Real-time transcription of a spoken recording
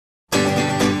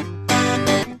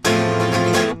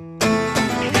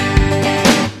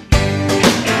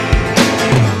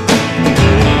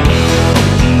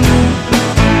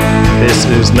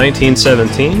This is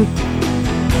 1917.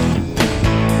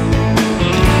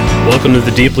 Welcome to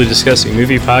the Deeply Discussing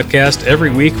Movie podcast.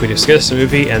 Every week we discuss a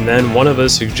movie and then one of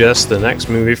us suggests the next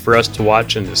movie for us to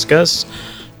watch and discuss.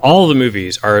 All the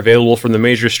movies are available from the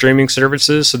major streaming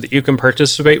services so that you can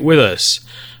participate with us.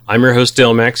 I'm your host,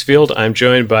 Dale Maxfield. I'm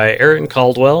joined by Aaron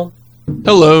Caldwell.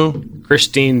 Hello.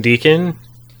 Christine Deacon.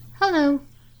 Hello.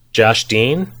 Josh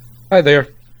Dean. Hi there.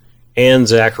 And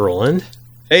Zach Rowland.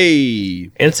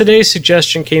 Hey. And today's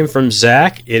suggestion came from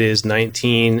Zach. It is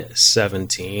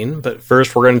 1917. But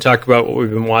first, we're going to talk about what we've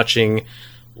been watching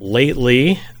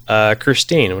lately.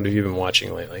 Christine, what have you been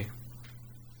watching lately?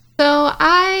 So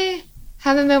I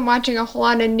haven't been watching a whole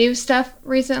lot of new stuff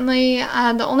recently.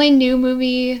 The only new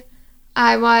movie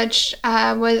I watched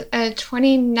was a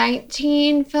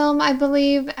 2019 film, I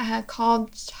believe,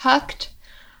 called Tucked.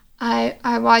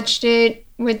 I watched it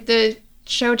with the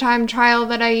Showtime trial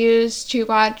that I used to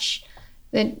watch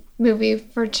the movie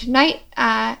for tonight,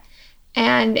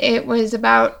 and it was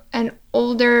about an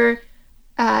older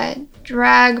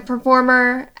drag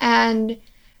performer and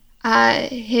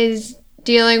his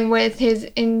dealing with his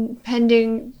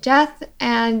impending death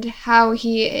and how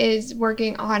he is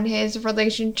working on his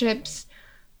relationships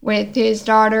with his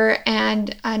daughter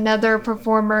and another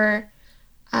performer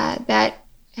that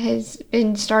has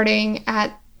been starting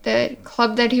at the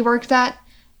club that he works at,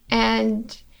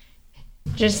 and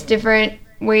just different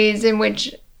ways in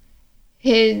which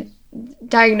his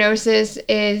diagnosis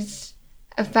is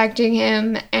affecting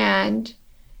him and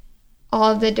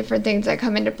all of the different things that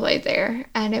come into play there.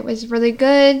 And it was really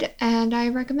good, and I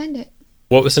recommend it.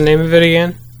 What was the name of it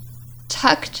again?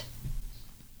 Tucked.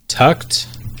 Tucked?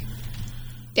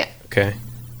 Yeah. Okay.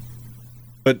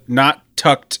 But not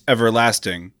tucked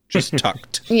everlasting, just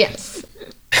tucked. Yes.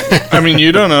 I mean,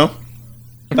 you don't know.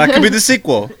 That could be the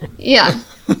sequel. Yeah.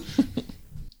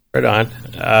 Right on.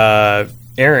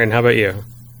 Aaron, how about you?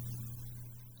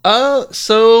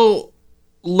 So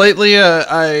lately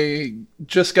I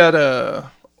just got a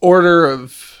order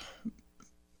of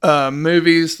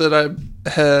movies that I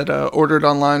had ordered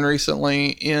online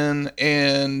recently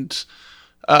and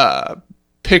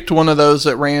picked one of those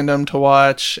at random to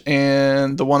watch,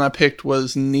 and the one I picked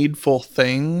was Needful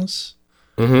Things.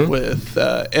 With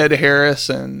Ed Harris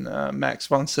and Max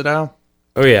von Sydow.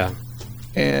 Oh, yeah.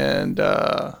 And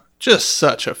just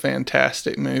such a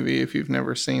fantastic movie if you've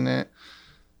never seen it.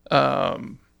 Yeah,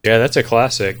 that's a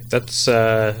classic. That's,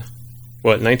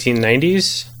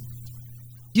 1990s?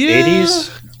 Yeah.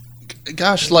 80s?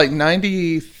 Gosh, like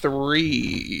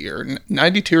 93 or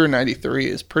 92 or 93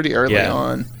 is pretty early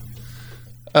on.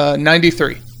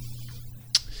 93.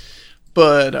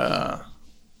 But,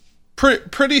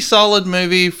 pretty solid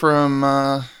movie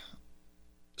from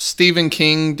Stephen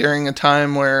King during a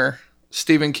time where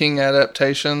Stephen King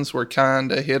adaptations were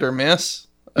kind of hit or miss,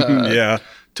 Yeah.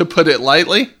 to put it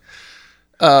lightly.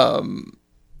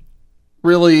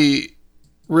 Really,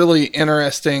 really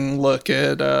interesting look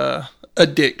at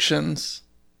addictions.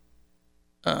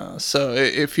 So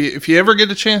if you ever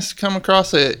get a chance to come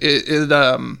across it,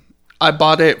 I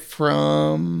bought it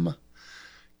from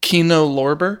Kino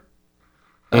Lorber.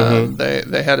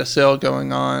 They had a sale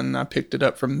going on. I picked it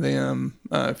up from them.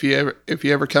 If you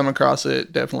ever come across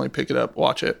it, definitely pick it up,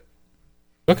 watch it.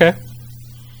 Okay.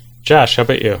 Josh, how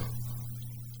about you?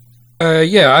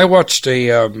 Yeah, I watched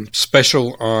a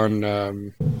special on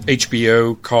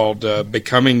HBO called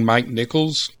Becoming Mike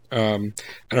Nichols. I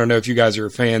don't know if you guys are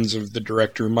fans of the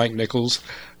director Mike Nichols,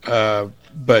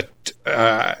 but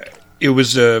it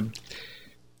was a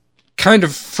kind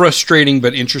of frustrating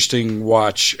but interesting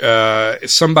watch.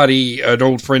 An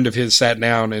old friend of his sat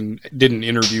down and did an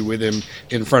interview with him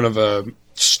in front of a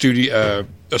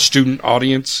student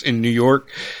audience in New York,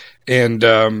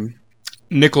 and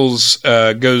Nichols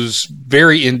goes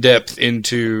very in depth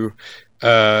into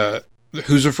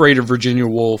Who's Afraid of Virginia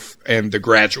Woolf and The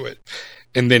Graduate,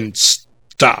 and then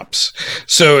stops.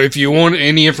 So if you want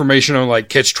any information on like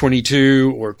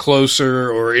Catch-22 or Closer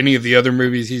or any of the other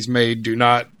movies he's made, do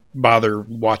not bother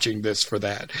watching this for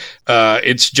that.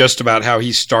 It's just about how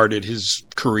he started his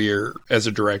career as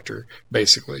a director,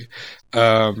 basically.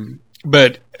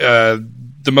 But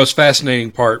the most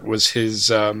fascinating part was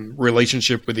his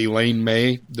relationship with Elaine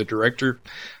May, the director,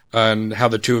 and how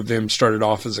the two of them started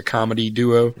off as a comedy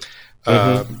duo.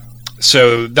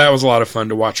 So that was a lot of fun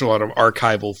to watch, a lot of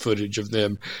archival footage of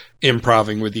them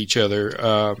improvising with each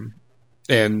other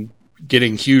and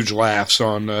getting huge laughs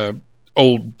on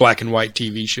old black and white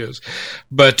TV shows.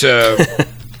 But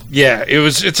yeah,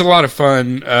 it's a lot of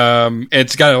fun.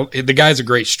 The guy's a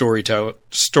great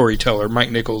storyteller.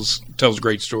 Mike Nichols tells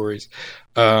great stories.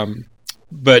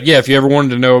 But yeah, if you ever wanted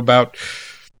to know about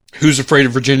Who's Afraid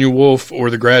of Virginia Woolf or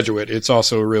The Graduate, it's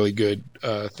also a really good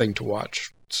thing to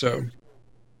watch. So,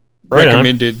 Right on.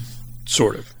 recommended,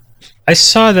 sort of. I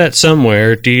saw that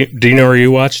somewhere. Do you know where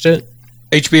you watched it?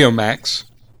 HBO Max.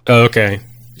 Oh, okay.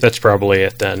 That's probably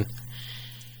it then.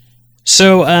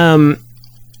 So,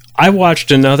 I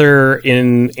watched another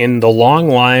in the long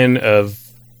line of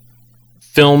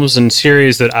films and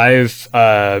series that I've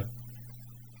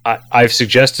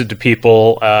suggested to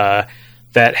people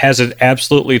that has an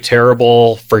absolutely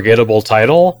terrible, forgettable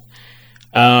title.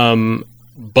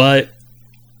 But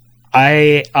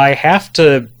I have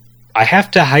to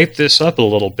hype this up a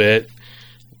little bit.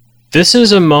 This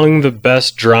is among the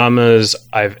best dramas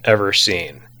I've ever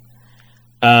seen.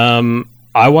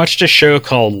 I watched a show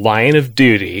called Line of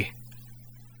Duty,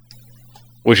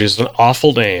 which is an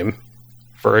awful name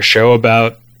for a show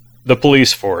about the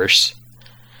police force.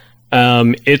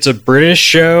 It's a British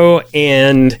show,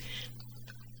 and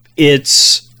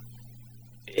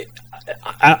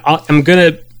I'm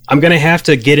gonna have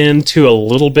to get into a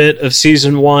little bit of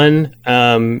season 1,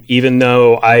 even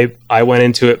though I went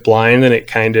into it blind, and it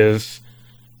kind of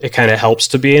helps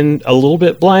to be in a little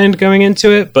bit blind going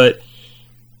into it. But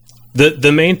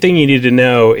the main thing you need to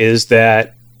know is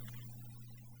that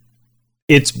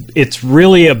it's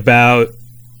really about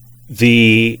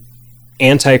the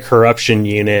anti-corruption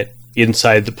unit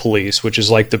inside the police, which is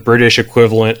like the British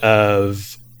equivalent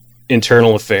of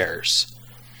internal affairs.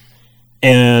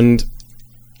 And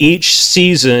each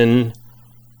season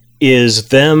is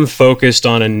them focused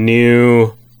on a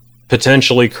new,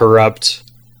 potentially corrupt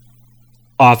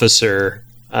officer,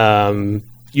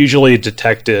 usually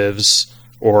detectives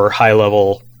or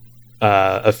high-level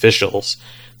officials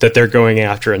that they're going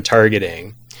after and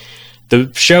targeting.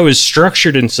 The show is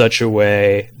structured in such a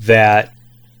way that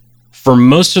for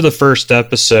most of the first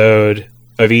episode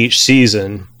of each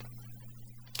season,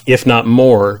 if not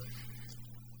more,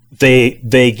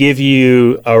 they give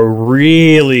you a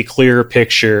really clear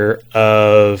picture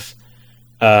of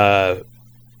the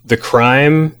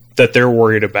crime that they're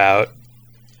worried about,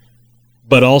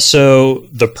 but also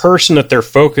the person that they're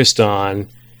focused on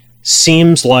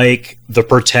seems like the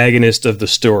protagonist of the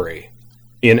story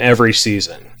in every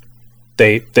season.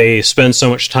 They spend so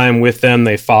much time with them,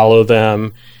 they follow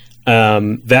them.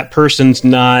 That person's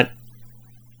not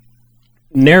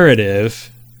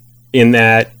narrative in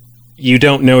that you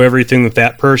don't know everything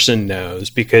that person knows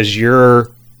because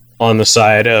you're on the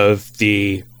side of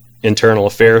the internal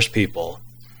affairs people.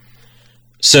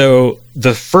 So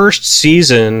the first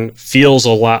season feels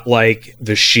a lot like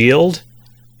The Shield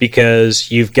because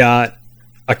you've got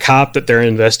a cop that they're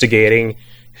investigating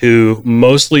who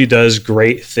mostly does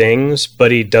great things,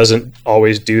 but he doesn't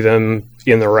always do them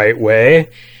in the right way.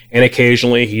 And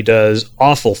occasionally he does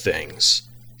awful things.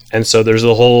 And so there's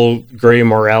a whole gray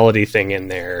morality thing in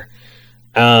there.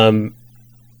 I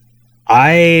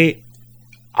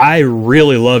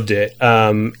really loved it.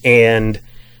 And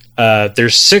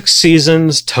there's 6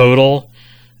 seasons total.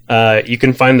 You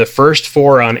can find the first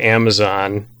 4 on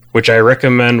Amazon, which I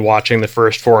recommend watching the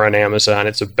first 4 on Amazon.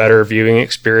 It's a better viewing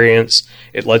experience.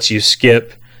 It lets you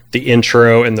skip the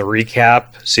intro and the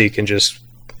recap so you can just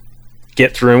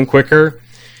get through them quicker.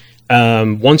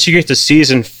 Once you get to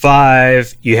season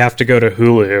 5, you have to go to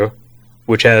Hulu,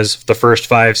 which has the first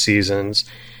 5 seasons.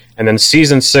 And then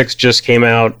season 6 just came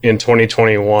out in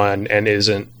 2021 and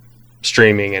isn't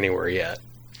streaming anywhere yet.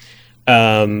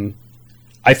 I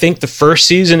think the first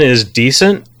season is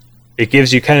decent. It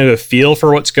gives you kind of a feel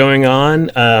for what's going on.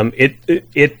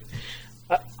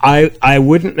 I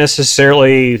wouldn't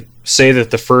necessarily say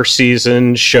that the first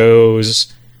season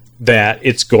shows that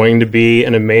it's going to be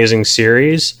an amazing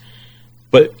series,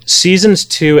 but seasons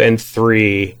 2 and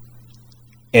 3,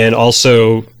 and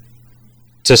also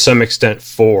to some extent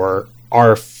 4,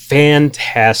 are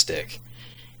fantastic.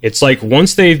 It's like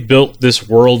once they've built this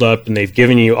world up and they've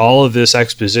given you all of this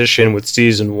exposition with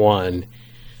season 1,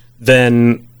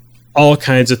 then all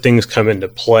kinds of things come into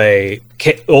play.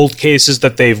 Old cases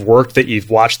that they've worked, that you've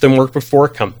watched them work before,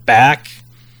 come back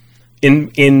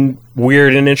in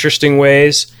weird and interesting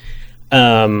ways.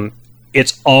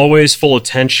 It's always full of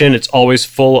tension. It's always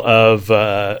full of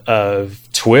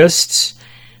twists.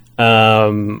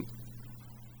 Kind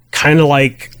of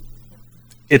like,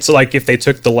 it's like if they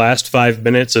took the last 5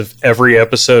 minutes of every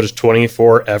episode of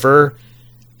 24 ever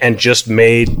and just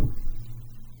made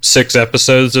 6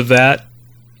 episodes of that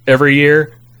every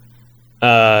year.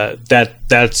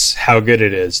 That's how good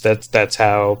it is. That's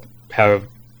how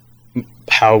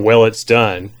well it's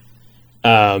done.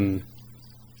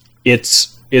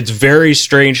 It's very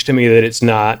strange to me that it's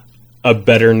not a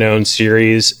better known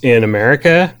series in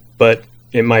America, but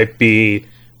it might be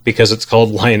because it's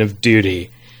called Line of Duty.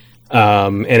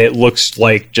 And it looks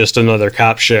like just another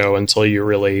cop show until you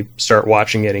really start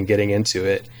watching it and getting into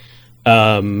it.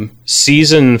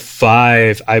 Season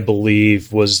 5, I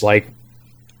believe, was like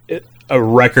a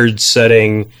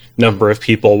record-setting number of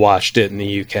people watched it in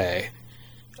the UK.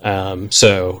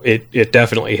 So it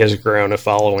definitely has grown a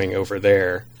following over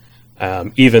there.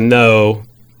 Even though,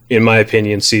 in my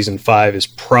opinion, season 5 is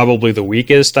probably the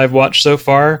weakest I've watched so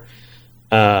far.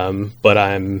 But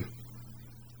I'm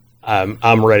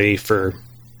ready for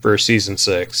season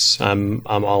 6. I'm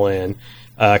all in.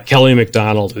 Kelly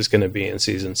MacDonald is going to be in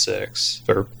season 6,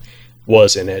 or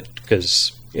was in it,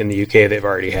 because in the UK they've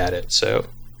already had it. So,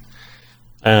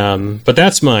 but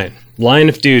that's mine. Line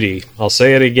of Duty. I'll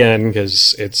say it again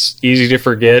because it's easy to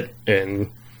forget.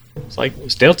 And it's like,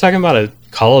 was Dale talking about a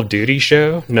Call of Duty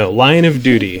show? No, Line of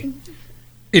Duty.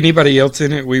 Anybody else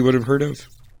in it we would have heard of?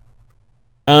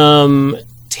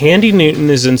 Tandy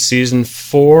Newton is in season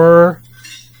 4.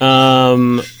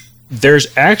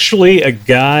 There's actually a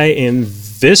guy in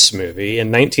this movie in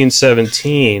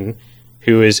 1917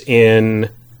 who is in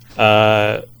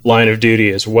Line of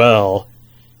Duty as well,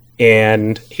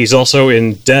 and he's also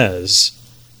in Des,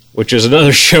 which is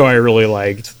another show I really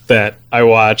liked that I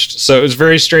watched. So it was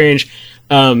very strange.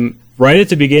 Right at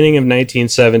the beginning of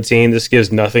 1917, this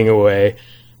gives nothing away.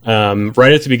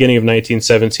 Right at the beginning of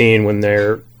 1917, when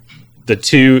the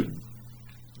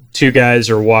two guys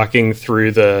are walking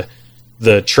through the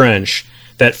trench,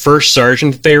 that first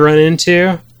sergeant that they run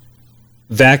into,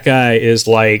 that guy is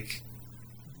like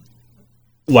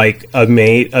a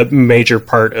major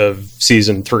part of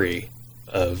season 3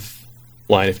 of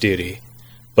Line of Duty.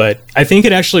 But I think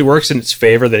it actually works in its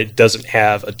favor that it doesn't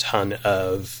have a ton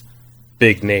of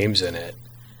big names in it,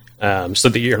 so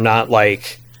that you're not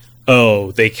like,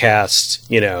 oh, they cast,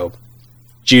 Judi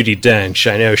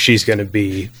Dench, I know she's going to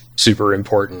be super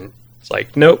important. It's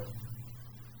like, nope.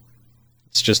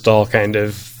 It's just all kind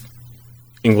of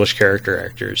English character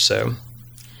actors. So,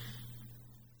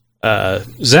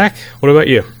 Zach, what about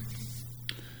you?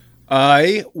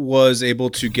 I was able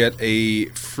to get a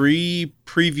free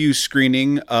preview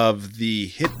screening of The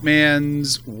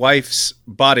Hitman's Wife's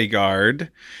Bodyguard,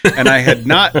 and I had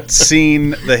not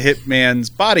seen The Hitman's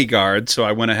Bodyguard, so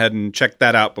I went ahead and checked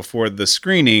that out before the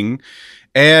screening.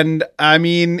 And I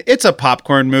mean, it's a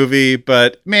popcorn movie,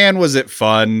 but man, was it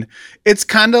fun. It's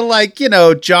kind of like,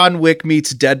 John Wick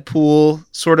meets Deadpool,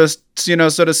 sort of,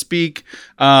 so to speak.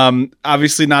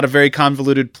 Obviously not a very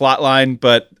convoluted plot line,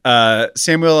 but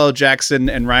Samuel L. Jackson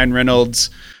and Ryan Reynolds,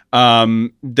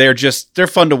 they're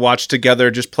fun to watch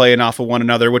together, just playing off of one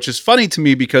another, which is funny to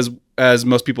me because, as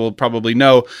most people probably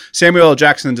know, Samuel L.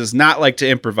 Jackson does not like to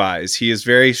improvise. He is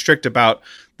very strict about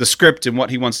the script and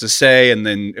what he wants to say, and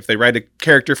then if they write a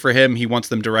character for him, he wants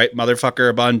them to write motherfucker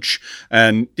a bunch,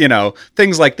 and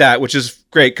things like that, which is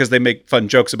great because they make fun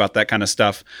jokes about that kind of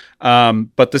stuff.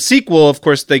 But the sequel, of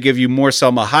course, they give you more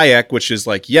Selma Hayek, which is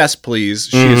like, yes, please.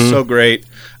 She is so great.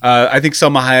 I think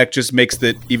Selma Hayek just makes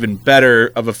it even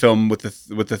better of a film with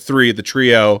the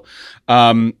trio.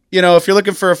 If you're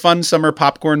looking for a fun summer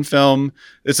popcorn film,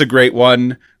 it's a great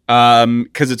one.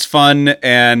 Because it's fun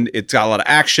and it's got a lot of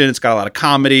action, it's got a lot of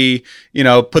comedy,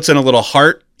 puts in a little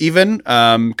heart even,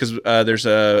 because there's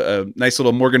a nice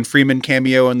little Morgan Freeman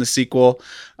cameo in the sequel,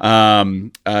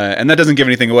 and that doesn't give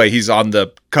anything away. He's on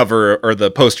the cover or the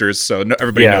posters, so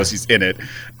everybody knows he's in it.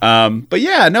 But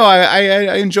yeah, no,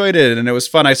 I enjoyed it and it was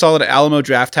fun. I saw it at Alamo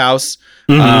Drafthouse.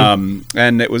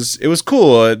 And it was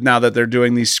cool now that they're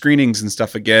doing these screenings and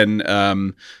stuff again,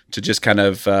 to just kind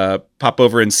of pop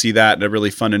over and see that in a really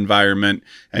fun environment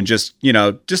and just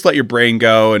let your brain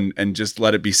go and just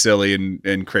let it be silly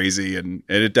and crazy. And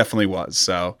it definitely was.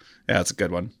 So yeah, it's a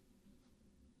good one.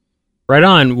 Right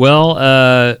on.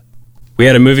 Well, we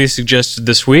had a movie suggested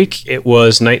this week. It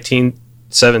was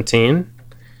 1917.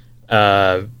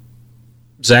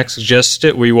 Zach suggested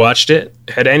it. We watched it.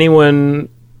 Had anyone...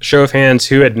 Show of hands,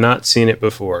 who had not seen it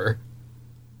before?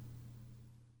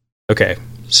 Okay,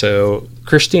 so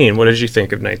Christine, what did you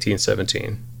think of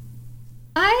 1917?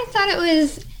 I thought it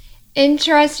was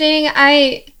interesting.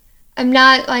 I'm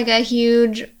not like a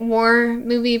huge war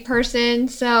movie person,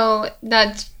 so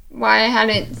that's why I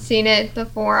hadn't seen it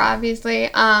before, obviously.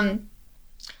 I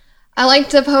liked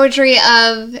the poetry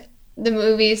of the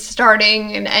movie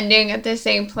starting and ending at the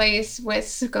same place with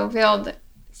Schofield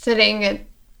sitting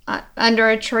under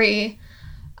a tree.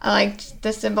 I liked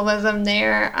the symbolism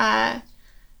there.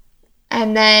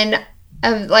 And then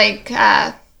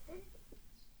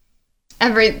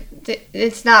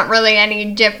it's not really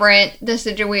any different, the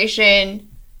situation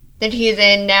that he's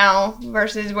in now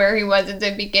versus where he was at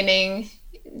the beginning.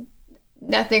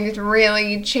 nothing's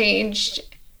really changed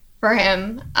for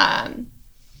him.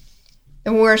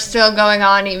 The war's still going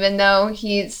on, even though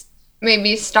he's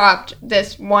maybe stopped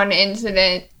this one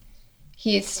incident.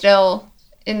 He's still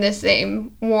in the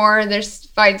same war. There's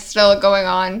fights still going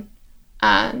on.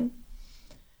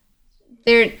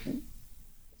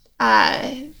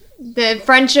 The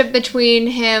friendship between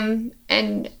him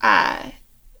and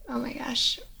oh my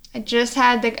gosh, I just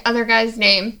had the other guy's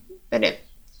name, but it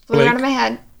flew Blake. out of my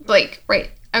head. Blake,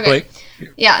 right? Okay, Blake.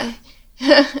 yeah.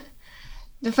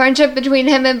 The friendship between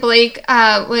him and Blake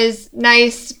was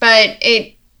nice, but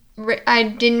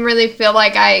I didn't really feel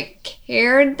like I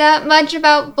cared that much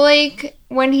about Blake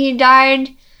when he died,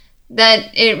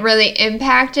 that it really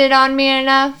impacted on me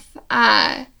enough.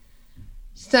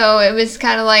 So it was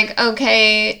kind of like,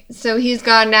 okay, so he's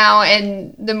gone now,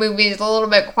 and the movie's a little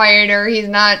bit quieter. He's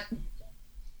not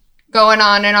going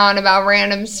on and on about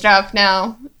random stuff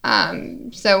now.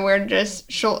 So we're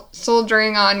just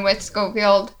soldiering on with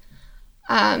Schofield.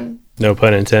 No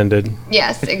pun intended.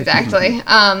 Yes, exactly.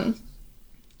 And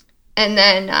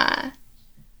then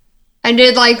I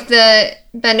did like the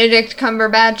Benedict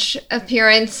Cumberbatch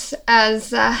appearance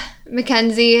as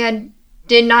Mackenzie. I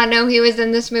did not know he was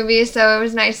in this movie, so it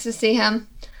was nice to see him.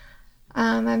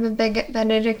 I'm a big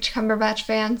Benedict Cumberbatch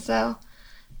fan, so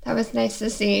that was nice to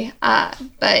see.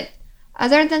 But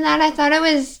other than that, I thought it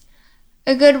was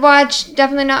a good watch.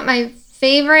 Definitely not my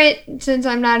favorite, since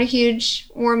I'm not a huge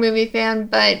war movie fan,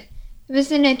 but it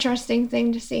was an interesting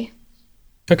thing to see.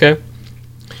 Okay.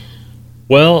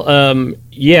 Well,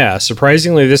 yeah,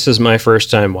 surprisingly, this is my first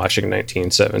time watching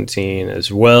 1917 as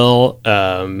well.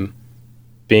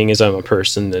 Being as I'm a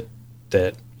person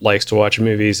that likes to watch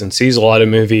movies and sees a lot of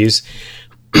movies,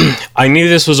 I knew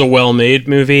this was a well-made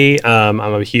movie. I'm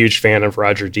a huge fan of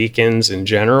Roger Deakins in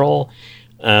general,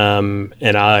 and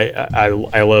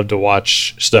I love to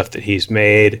watch stuff that he's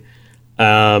made.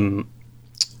 I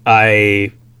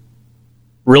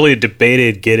really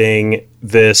debated getting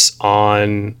this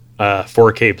on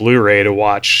 4K Blu-ray to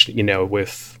watch,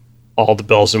 with all the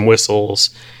bells and whistles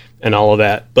and all of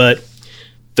that, but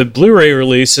the Blu-ray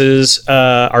releases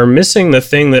are missing the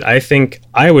thing that I think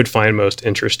I would find most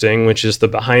interesting, which is the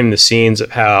behind the scenes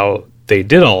of how they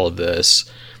did all of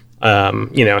this.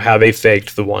 How they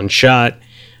faked the one shot,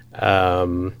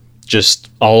 just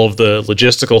all of the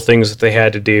logistical things that they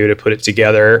had to do to put it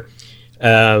together.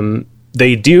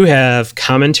 They do have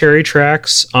commentary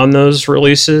tracks on those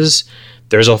releases.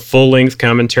 There's a full-length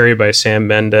commentary by Sam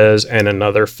Mendes and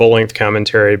another full-length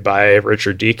commentary by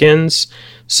Richard Deakins.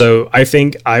 So I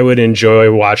think I would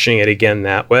enjoy watching it again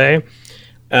that way.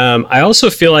 I also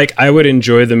feel like I would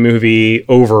enjoy the movie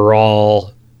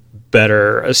overall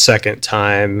better a second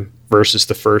time versus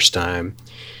the first time.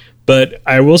 But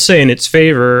I will say in its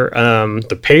favor,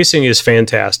 the pacing is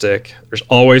fantastic. There's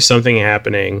always something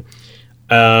happening.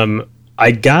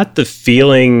 I got the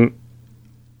feeling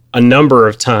a number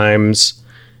of times,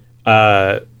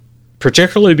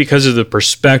 particularly because of the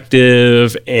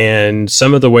perspective and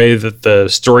some of the way that the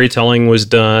storytelling was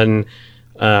done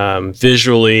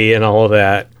visually and all of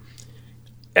that,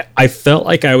 I felt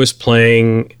like I was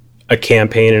playing a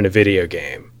campaign in a video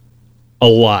game a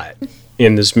lot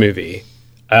in this movie,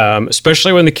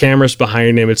 especially when the camera's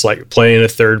behind him. It's like playing a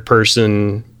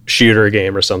third-person shooter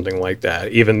game or something like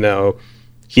that, even though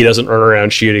he doesn't run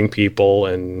around shooting people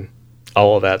and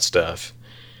all of that stuff.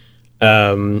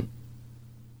 I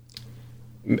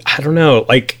don't know,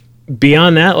 like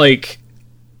beyond that, like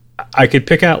I could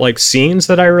pick out like scenes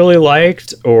that I really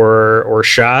liked or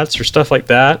shots or stuff like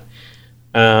that.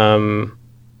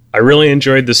 I really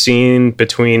enjoyed the scene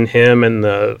between him and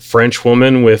the French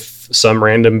woman with some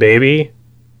random baby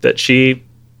that she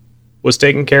was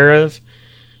taking care of.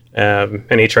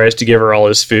 And he tries to give her all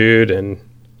his food, and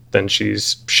then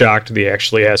she's shocked that he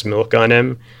actually has milk on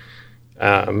him,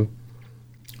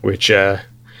 which I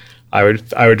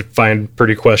would find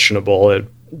pretty questionable.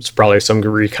 It's probably some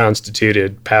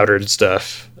reconstituted powdered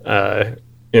stuff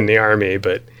in the army,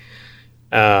 but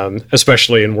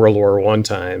especially in World War I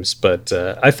times. But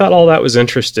I thought all that was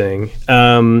interesting.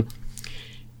 And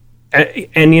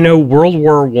World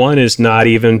War I is not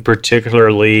even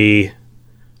particularly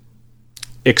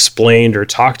explained or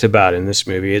talked about in this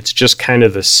movie. It's just kind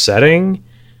of the setting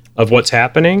of what's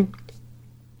happening.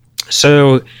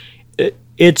 So it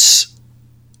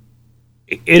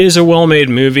is a well-made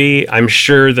movie. I'm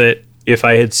sure that if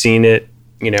I had seen it,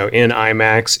 in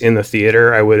IMAX in the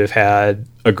theater, I would have had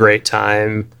a great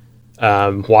time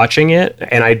watching it.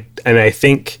 And I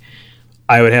think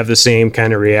I would have the same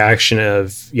kind of reaction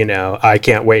of, I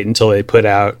can't wait until they put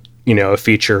out, a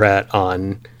featurette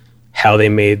on how they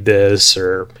made this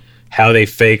or how they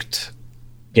faked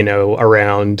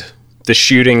around the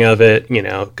shooting of it,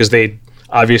 because they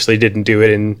obviously didn't do it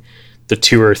in the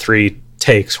 2 or 3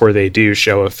 takes where they do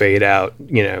show a fade out,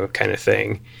 kind of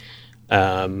thing.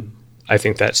 I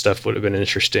think that stuff would have been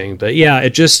interesting. But yeah,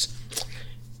 it just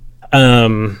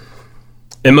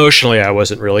emotionally, I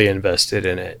wasn't really invested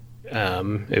in it.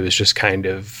 It was just kind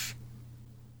of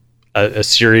a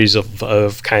series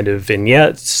of kind of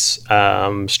vignettes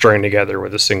strung together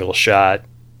with a single shot,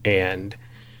 and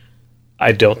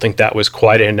I don't think that was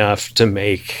quite enough to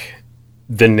make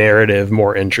the narrative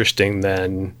more interesting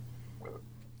than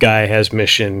guy has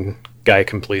mission, guy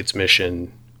completes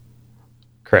mission,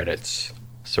 credits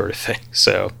sort of thing.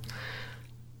 So,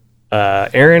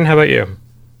 Aaron, how about you?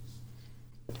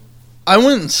 I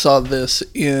went and saw this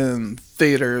in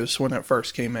theaters when it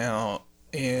first came out,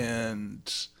 and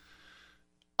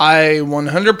I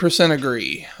 100%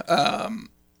 agree.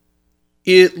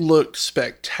 It looked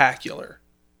spectacular.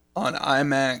 On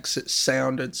IMAX, it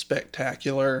sounded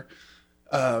spectacular.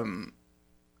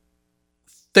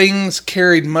 Things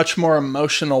carried much more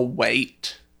emotional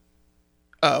weight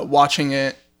watching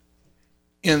it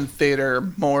in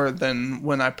theater more than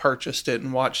when I purchased it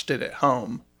and watched it at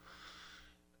home.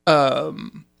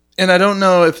 And I don't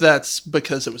know if that's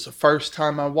because it was the first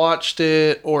time I watched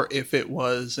it, or if it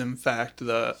was in fact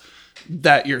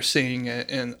that you're seeing it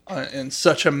in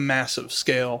such a massive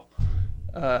scale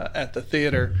at the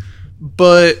theater.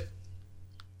 But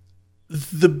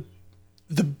the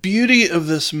beauty of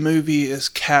this movie is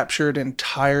captured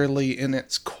entirely in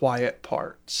its quiet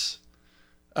parts.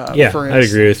 I'd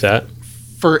agree with that.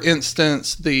 For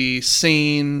instance, the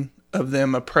scene of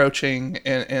them approaching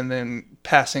and then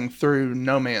passing through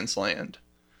no man's land.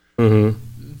 Mm-hmm.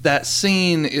 That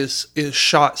scene is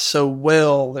shot so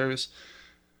well.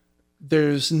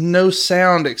 There's no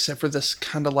sound except for this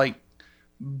kind of like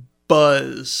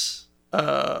buzz,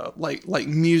 like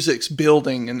music's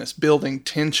building and this building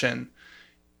tension,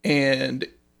 and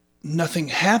nothing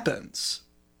happens,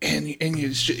 and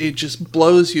it just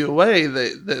blows you away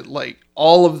that like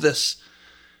all of this,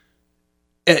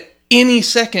 at any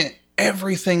second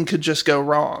everything could just go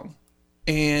wrong.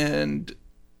 And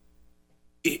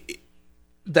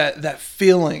that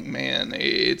feeling, man,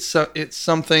 it's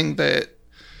something that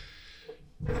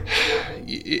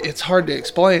it's hard to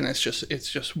explain. It's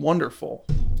just wonderful.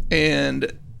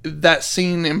 And that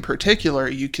scene in particular,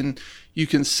 you can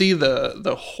see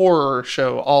the horror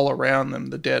show all around them,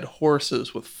 the dead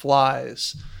horses with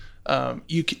flies.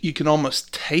 You can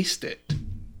almost taste it.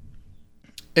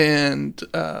 And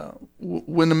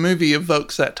when a movie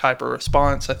evokes that type of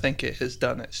response, I think it has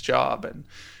done its job.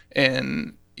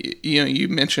 And you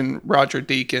mentioned Roger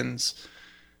Deakins.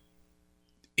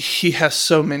 He has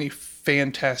so many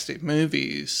fantastic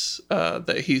movies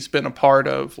that he's been a part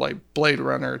of, like Blade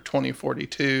Runner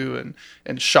 2042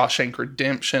 and Shawshank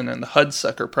Redemption and the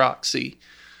Hudsucker Proxy.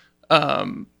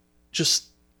 Just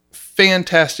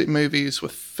fantastic movies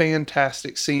with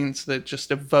fantastic scenes that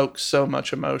just evoke so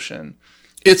much emotion.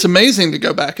 It's amazing to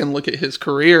go back and look at his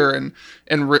career and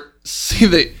see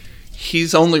that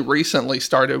he's only recently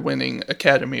started winning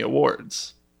Academy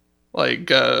Awards. Like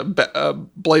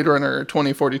Blade Runner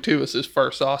 2042 was his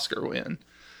first Oscar win.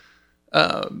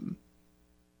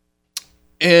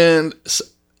 And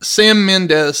Sam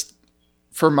Mendes,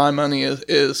 for my money,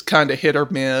 is kind of hit or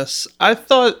miss. I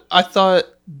thought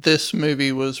this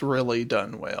movie was really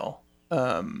done well.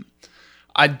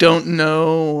 I don't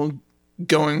know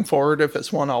going forward if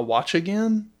it's one I'll watch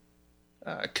again,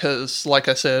 because like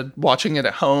I said, watching it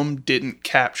at home didn't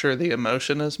capture the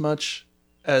emotion as much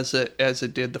as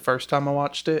it did the first time I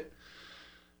watched it.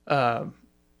 But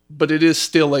it is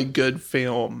still a good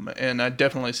film, and I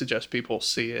definitely suggest people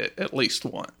see it at least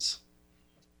once.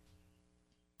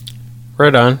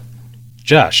 Right on.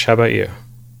 Josh, how about you?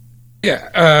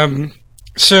 Yeah.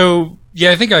 So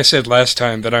I think I said last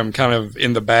time that I'm kind of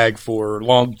in the bag for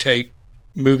long take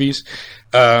movies,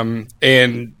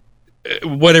 and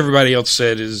what everybody else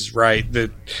said is right.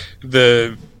 That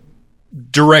the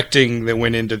directing that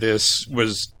went into this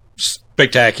was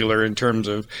spectacular in terms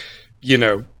of,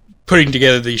 putting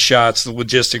together these shots, the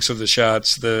logistics of the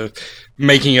shots, the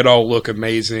making it all look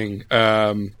amazing.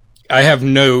 I have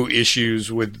no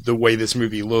issues with the way this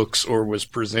movie looks or was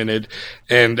presented.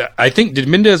 And I think, did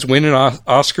Mendes win an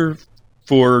Oscar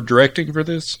for directing for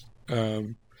this?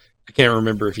 I can't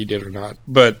remember if he did or not,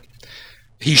 but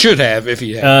he should have if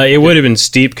he had. It would have been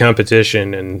steep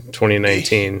competition in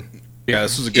 2019. Yeah,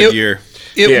 this was a good year.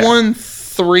 It won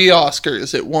 3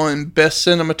 Oscars. It won Best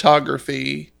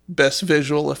Cinematography, Best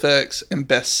Visual Effects, and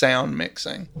Best Sound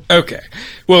Mixing. Okay.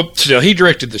 Well, still, he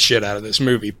directed the shit out of this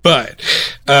movie. But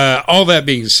all that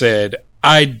being said,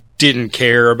 I didn't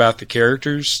care about the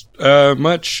characters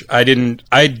much. I didn't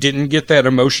get that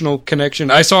emotional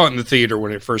connection. I saw it in the theater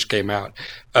when it first came out.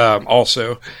 I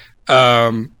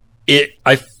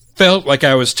felt like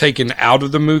I was taken out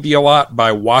of the movie a lot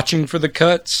by watching for the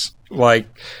cuts. Like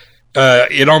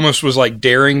it almost was like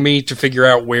daring me to figure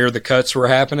out where the cuts were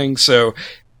happening. So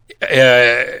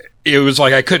it was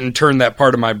like I couldn't turn that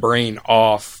part of my brain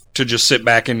off to just sit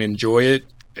back and enjoy it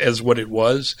as what it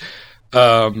was.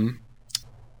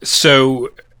 So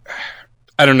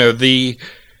I don't know, the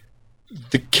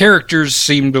characters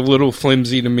seemed a little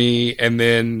flimsy to me, and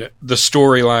then the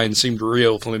storyline seemed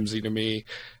real flimsy to me.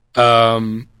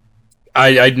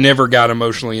 I never got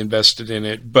emotionally invested in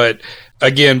it, but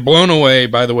again, blown away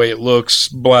by the way it looks,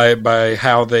 by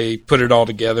how they put it all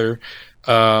together.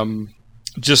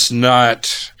 Just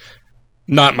not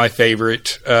my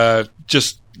favorite.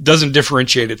 Just doesn't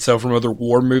differentiate itself from other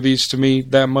war movies to me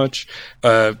that much.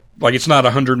 Like it's not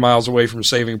 100 miles away from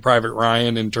Saving Private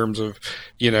Ryan in terms of,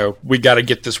 we got to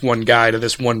get this one guy to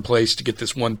this one place to get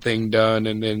this one thing done,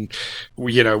 and then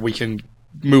we can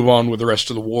move on with the rest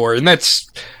of the war. And I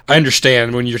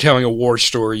understand when you're telling a war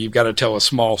story, you've got to tell a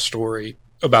small story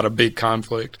about a big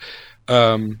conflict.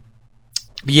 It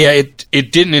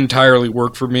didn't entirely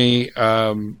work for me,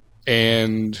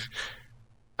 and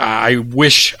I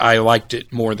wish I liked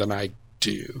it more than I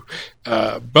do.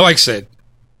 But like I said,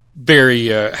 very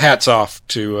hats off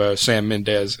to Sam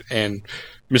Mendes and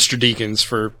Mr. Deakins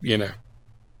for,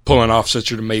 pulling off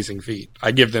such an amazing feat.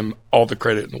 I give them all the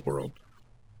credit in the world.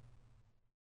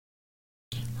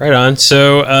 Right on.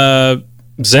 So,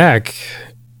 Zach,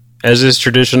 as is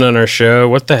tradition on our show,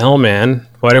 what the hell, man?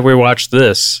 Why did we watch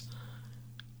this?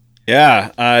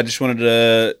 Yeah, I just wanted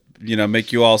to,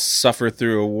 make you all suffer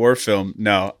through a war film.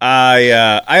 No, I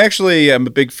actually am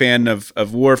a big fan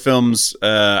of war films.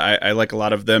 I like a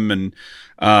lot of them, and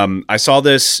I saw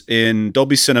this in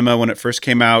Dolby Cinema when it first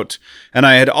came out, and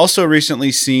I had also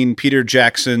recently seen Peter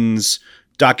Jackson's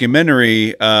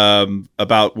documentary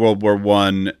about World War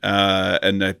I,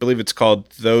 and I believe it's called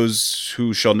 "Those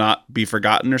Who Shall Not Be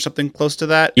Forgotten" or something close to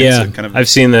that. Yeah, I've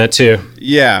seen that too.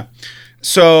 Yeah.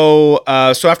 So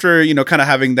after, kind of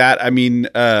having that, I mean,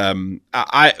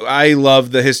 I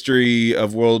love the history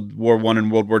of World War I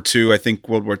and World War II. I think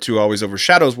World War II always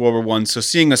overshadows World War I. So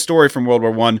seeing a story from World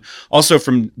War I, also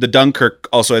from the Dunkirk,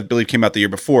 also I believe came out the year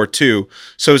before too.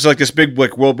 So it's like this big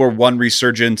World War I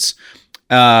resurgence.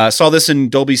 Saw this in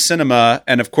Dolby Cinema,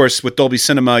 and of course, with Dolby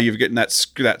Cinema, you're getting that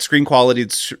screen quality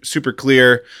that's super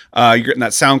clear. You're getting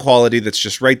that sound quality that's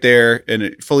just right there, and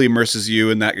it fully immerses you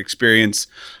in that experience.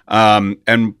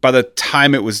 And by the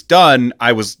time it was done,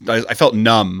 I felt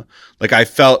numb. Like I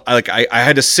felt like I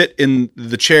had to sit in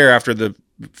the chair after the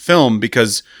film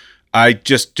because I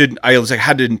just didn't. I was like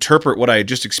had to interpret what I had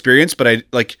just experienced. But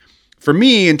for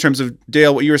me, in terms of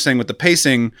Dale, what you were saying with the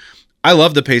pacing. I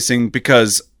love the pacing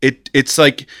because it's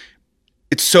like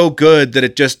it's so good that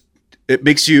it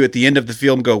makes you at the end of the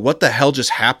film go, what the hell just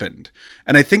happened?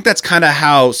 And I think that's kind of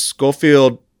how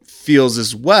Schofield feels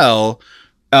as well.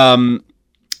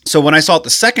 So when I saw it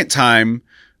the second time,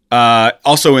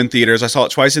 also in theaters, I saw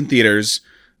it twice in theaters.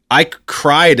 I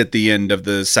cried at the end of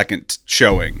the second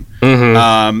showing.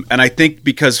 Mm-hmm. And I think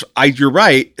because you're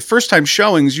right. First time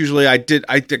showings, usually I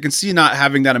can see not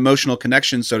having that emotional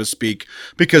connection, so to speak,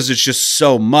 because it's just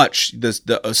so much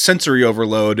the sensory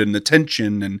overload and the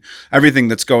tension and everything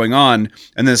that's going on.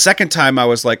 And then the second time I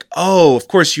was like, oh, of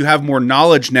course you have more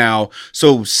knowledge now.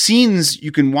 So scenes,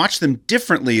 you can watch them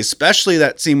differently, especially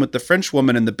that scene with the French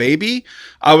woman and the baby.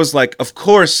 I was like, of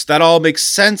course, that all makes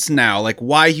sense now. Like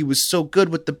why he was so good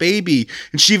with the baby.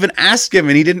 And she even asked him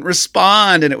and he didn't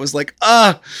respond. And it was like,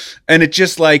 and it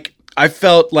just like, I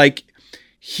felt like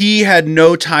he had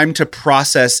no time to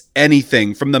process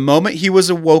anything from the moment he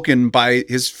was awoken by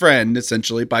his friend,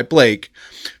 essentially by Blake,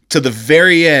 to the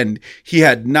very end. He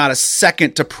had not a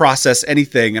second to process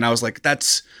anything. And I was like,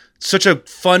 that's such a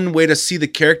fun way to see the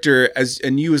character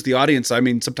and you as the audience. I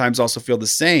mean, sometimes also feel the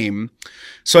same.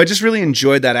 So I just really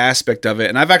enjoyed that aspect of it.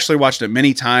 And I've actually watched it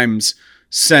many times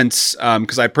since,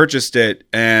 because I purchased it,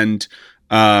 and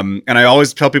I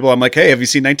always tell people, I'm like, hey, have you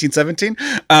seen 1917?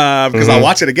 Because I'll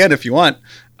watch it again if you want.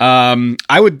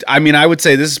 I would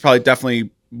say this is probably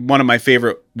definitely one of my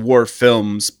favorite war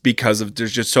films because of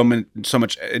there's just so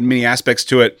much in many aspects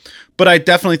to it. But I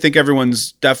definitely think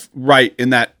everyone's right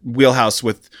in that wheelhouse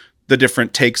with the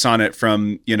different takes on it,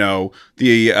 from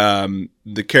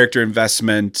the character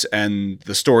investment and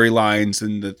the storylines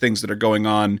and the things that are going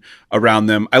on around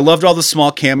them. I loved all the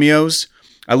small cameos.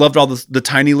 I loved all the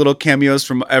tiny little cameos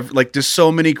from there's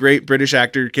so many great British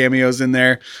actor cameos in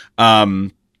there.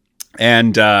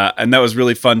 and that was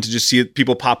really fun to just see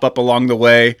people pop up along the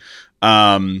way.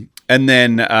 And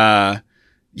then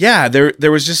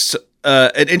there was just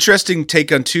an interesting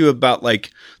take on too about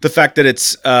like the fact that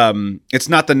it's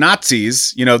not the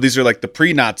Nazis, these are like the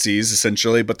pre-Nazis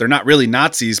essentially, but they're not really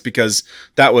Nazis because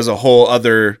that was a whole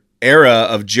other era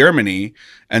of Germany.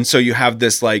 And so you have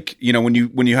this like, when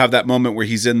you have that moment where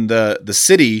he's in the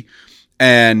city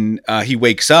and he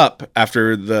wakes up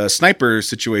after the sniper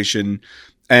situation,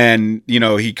 and,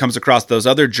 he comes across those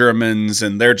other Germans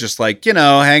and they're just like,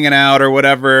 hanging out or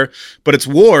whatever, but it's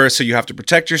war. So you have to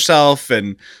protect yourself.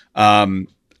 And I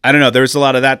don't know, there's a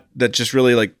lot of that just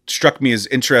really like struck me as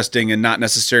interesting and not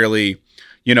necessarily,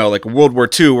 like World War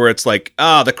II where it's like,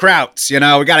 oh, the Krauts,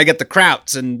 we got to get the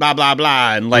Krauts and blah, blah,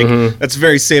 blah. And like, that's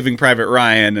very Saving Private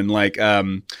Ryan and like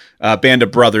Band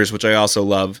of Brothers, which I also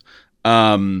love.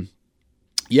 Then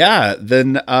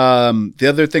the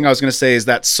other thing I was going to say is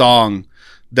that song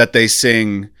that they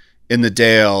sing in the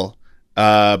Dale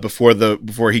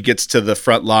before he gets to the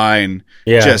front line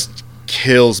just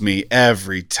kills me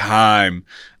every time.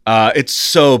 It's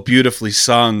so beautifully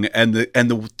sung, and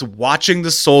the watching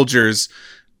the soldiers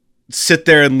sit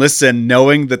there and listen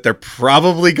knowing that they're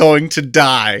probably going to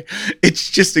die,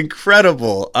 it's just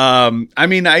incredible. I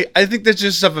mean, I think there's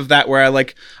just stuff of that where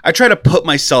I try to put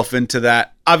myself into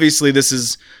that. Obviously this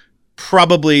is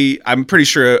probably, I'm pretty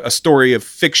sure, a story of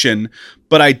fiction,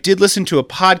 but I did listen to a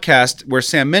podcast where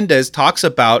Sam Mendes talks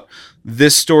about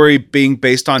this story being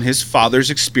based on his father's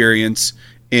experience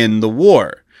in the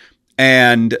war.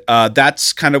 And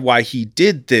that's kind of why he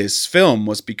did this film,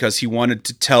 was because he wanted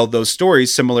to tell those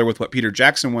stories, similar with what Peter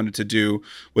Jackson wanted to do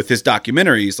with his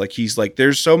documentaries. Like, he's like,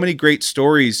 there's so many great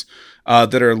stories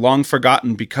that are long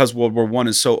forgotten because World War I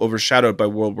is so overshadowed by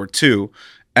World War II.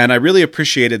 And I really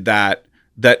appreciated that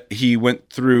he went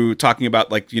through talking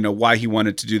about, like, why he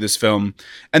wanted to do this film.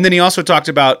 And then he also talked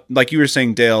about, like you were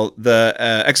saying, Dale, the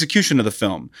execution of the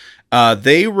film.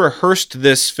 They rehearsed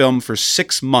this film for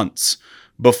 6 months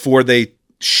before they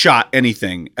shot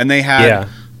anything. And they had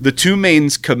the two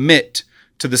mains commit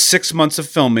to the 6 months of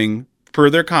filming per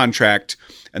their contract,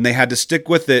 and they had to stick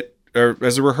with it or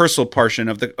as a rehearsal portion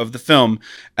of the film.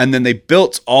 And then they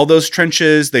built all those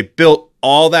trenches, they built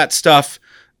all that stuff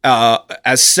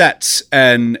as sets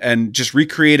and just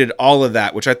recreated all of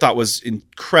that, which I thought was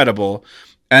incredible.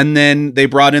 And then they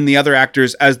brought in the other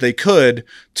actors as they could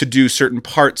to do certain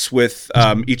parts with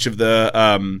each of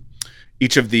the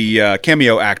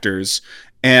cameo actors.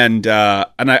 And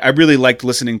I really liked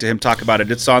listening to him talk about it.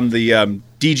 It's on the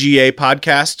DGA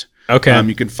podcast. Okay.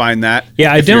 You can find that.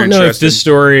 Yeah, I don't know if this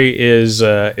story is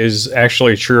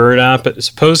actually true or not, but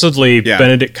supposedly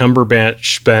Benedict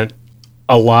Cumberbatch spent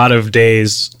a lot of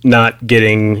days not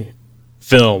getting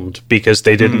filmed because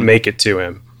they didn't make it to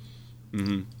him.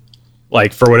 Mm-hmm.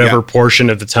 Like, for whatever portion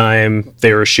of the time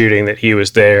they were shooting that he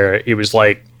was there, it was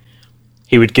like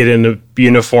he would get into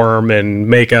uniform and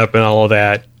makeup and all of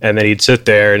that, and then he'd sit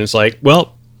there and it's like,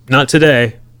 well, not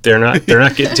today. They're not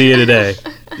getting to you today.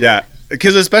 Yeah.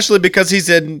 Especially because he's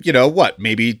in,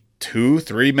 maybe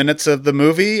 2-3 minutes of the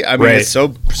movie. I mean, It's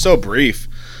so brief.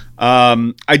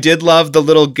 I did love the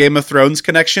little Game of Thrones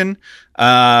connection,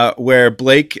 where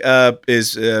Blake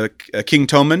is King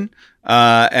Tommen,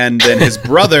 and then his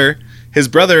brother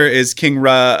is King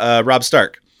Robb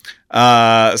Stark.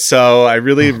 So I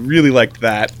really liked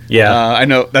that. Yeah, I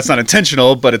know that's not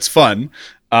intentional, but it's fun.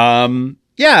 I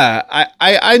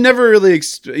never really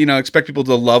expect people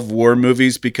to love war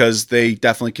movies because they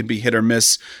definitely can be hit or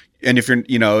miss. And if you're,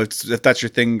 if that's your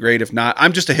thing, great. If not,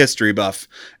 I'm just a history buff.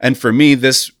 And for me,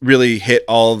 this really hit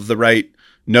all of the right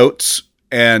notes.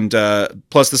 And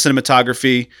plus the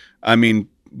cinematography, I mean,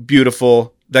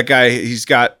 beautiful. That guy, he's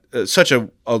got such a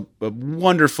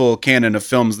wonderful canon of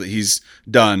films that he's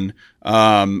done.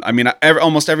 I mean,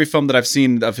 almost every film that I've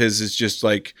seen of his is just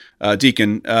like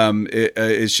Deacon.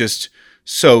 It's just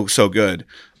so good.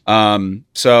 And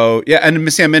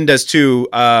Sam Mendes too,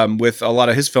 with a lot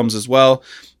of his films as well.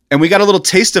 And we got a little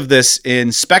taste of this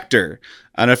in Spectre.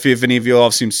 I don't know if any of you all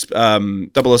have seen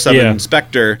 007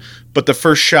 Spectre, but the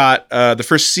first shot, the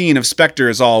first scene of Spectre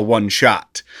is all one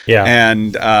shot. Yeah.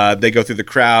 And they go through the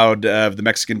crowd of the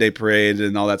Mexican Day Parade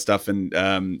and all that stuff. And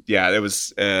it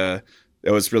was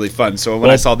really fun. So when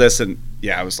I saw this,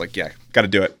 I was like, got to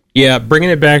do it. Yeah,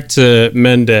 bringing it back to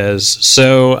Mendes.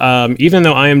 So even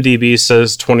though IMDb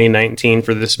says 2019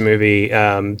 for this movie,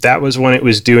 that was when it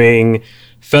was doing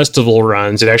festival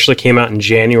runs. It actually came out in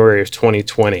January of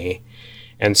 2020.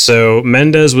 And so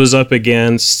Mendes was up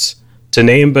against, to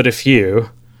name but a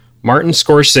few, Martin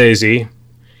Scorsese,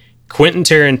 Quentin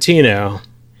Tarantino,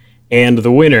 and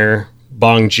the winner,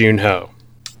 Bong Joon-ho.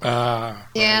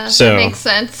 Yeah, So- that makes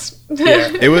sense.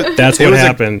 That's It what was a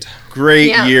happened. great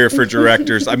Yeah. year for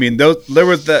directors. I mean, there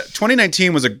was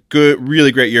 2019 was a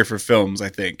really great year for films, I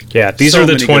think. Yeah, these So are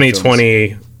the many good films.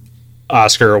 2020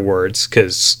 Oscar awards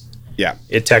because Yeah.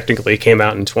 it technically came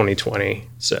out in 2020.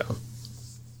 So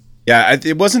Yeah,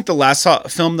 it wasn't the last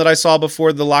film that I saw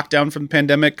before the lockdown from the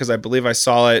pandemic, because I believe I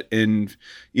saw it in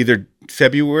either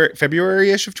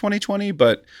February-ish of 2020,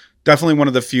 but definitely one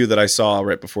of the few that I saw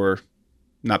right before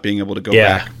not being able to go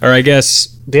yeah, back. or I guess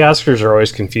the Oscars are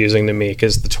always confusing to me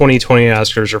because the 2020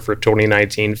 Oscars are for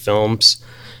 2019 films.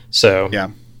 So Yeah.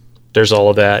 there's all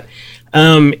of that.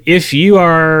 If you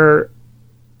are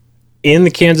in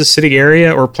the Kansas City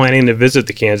area or planning to visit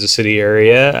the Kansas City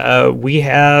area, we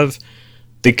have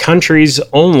the country's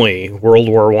only World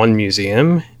War I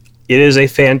museum. It is a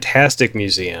fantastic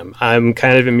museum. I'm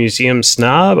kind of a museum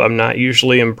snob. I'm not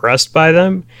usually impressed by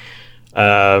them.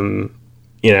 My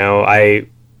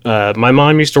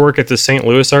mom used to work at the St.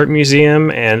 Louis Art Museum,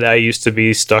 and I used to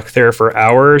be stuck there for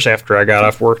hours after I got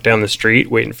off work down the street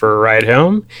waiting for a ride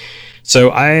home.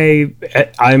 So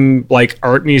I'm like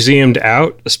art museumed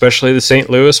out, especially the St.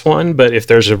 Louis one. But if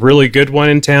there's a really good one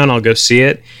in town, I'll go see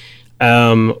it.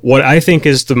 What I think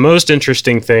is the most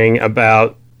interesting thing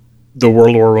about the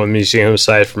World War I Museum,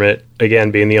 aside from it,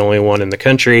 again, being the only one in the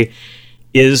country,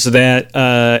 is that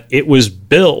it was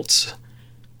built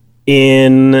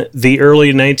in the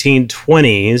early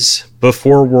 1920s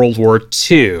before World War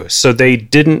II. So they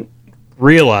didn't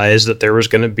realize that there was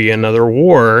going to be another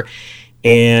war.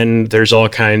 And there's all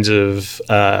kinds of,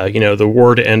 the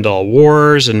war to end all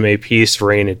wars and may peace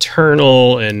reign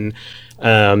eternal. And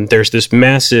there's this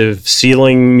massive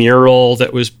ceiling mural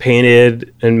that was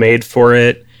painted and made for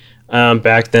it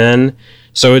back then.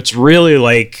 So it's really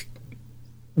like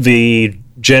the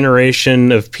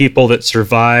generation of people that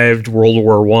survived World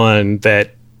War I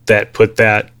that put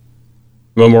that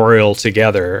memorial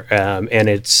together. And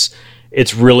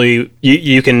it's really,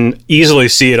 you can easily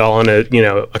see it all in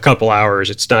a couple hours.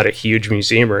 It's not a huge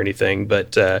museum or anything,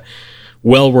 but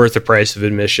well worth the price of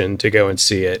admission to go and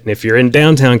see it. And if you're in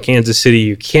downtown Kansas City,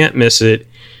 you can't miss it.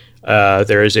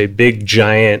 There is a big,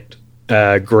 giant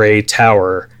gray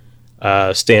tower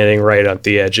standing right at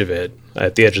the edge of it,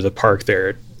 at the edge of the park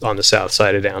there on the south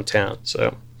side of downtown.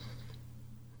 So,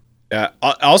 Yeah.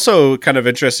 Also, kind of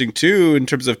interesting too in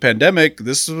terms of pandemic.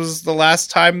 This was the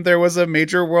last time there was a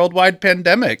major worldwide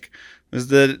pandemic. It was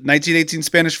the 1918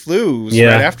 Spanish flu. It was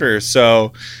right after.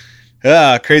 So,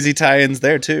 crazy tie-ins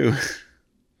there too.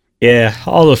 Yeah,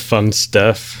 all the fun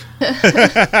stuff.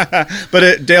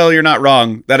 But Dale, you're not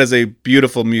wrong. That is a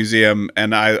beautiful museum,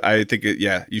 and I think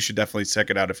you should definitely check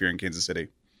it out if you're in Kansas City.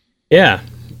 Yeah.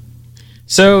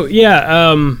 So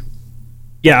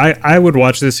I would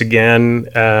watch this again,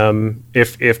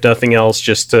 if nothing else,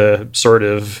 just to sort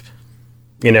of,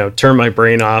 turn my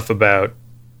brain off about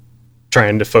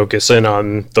trying to focus in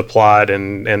on the plot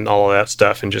and all of that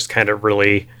stuff, and just kind of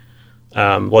really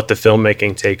let the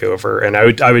filmmaking take over. And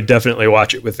I would definitely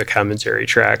watch it with the commentary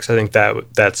tracks. I think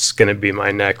that's going to be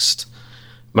my next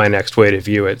way to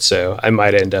view it. So I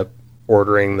might end up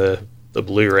ordering the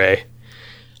Blu-ray.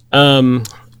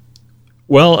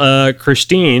 Well,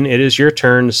 Christine, it is your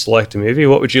turn to select a movie.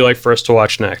 What would you like for us to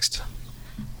watch next?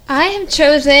 I have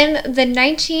chosen the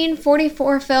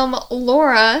 1944 film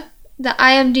Laura. The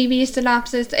IMDb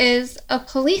synopsis is: a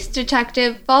police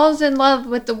detective falls in love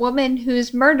with the woman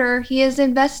whose murder he is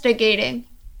investigating.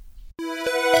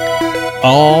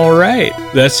 All right.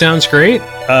 That sounds great.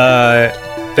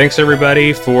 Thanks,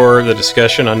 everybody, for the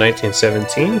discussion on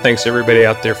 1917. Thanks, everybody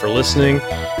out there, for listening.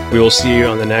 We will see you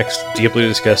on the next Deeply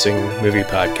Discussing Movie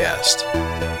podcast.